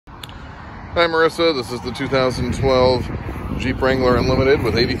Hi Marissa, this is the 2012 Jeep Wrangler Unlimited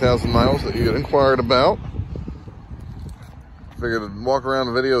with 80,000 miles that you had inquired about. Figured walk around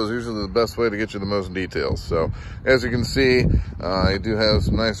the video is usually the best way to get you the most details. So as you can see, I do have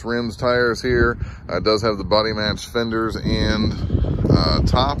some nice rims, tires here. It does have the body match fenders and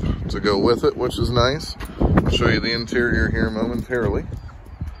top to go with it, which is nice. I'll show you the interior here momentarily.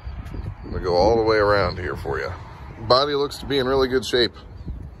 I'm gonna go all the way around here for you. Body looks to be in really good shape.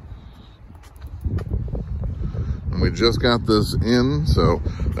 And we just got this in, so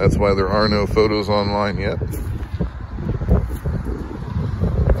that's why there are no photos online yet.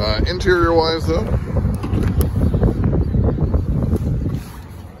 Interior wise though,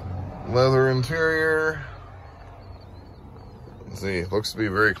 leather interior. Let's see, looks to be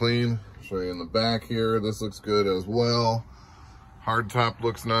very clean. I'll show you in the back here. This looks good as well. Hard top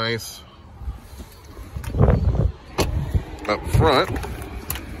looks nice. Up front,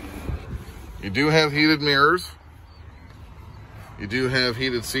 you do have heated mirrors. You do have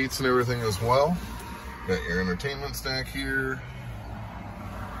heated seats and everything as well. Got your entertainment stack here.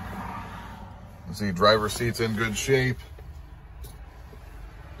 You see driver's seat's in good shape.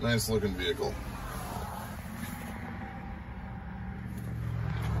 Nice looking vehicle.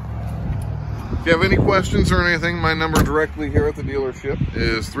 If you have any questions or anything, my number directly here at the dealership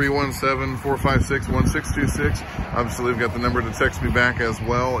is 317-456-1626. Obviously, we've got the number to text me back as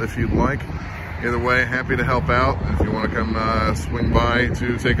well if you'd like. Either way, happy to help out. If you want to come swing by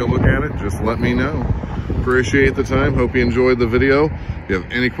to take a look at it, just let me know. Appreciate the time. Hope you enjoyed the video. If you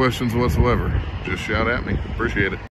have any questions whatsoever, just shout at me. Appreciate it.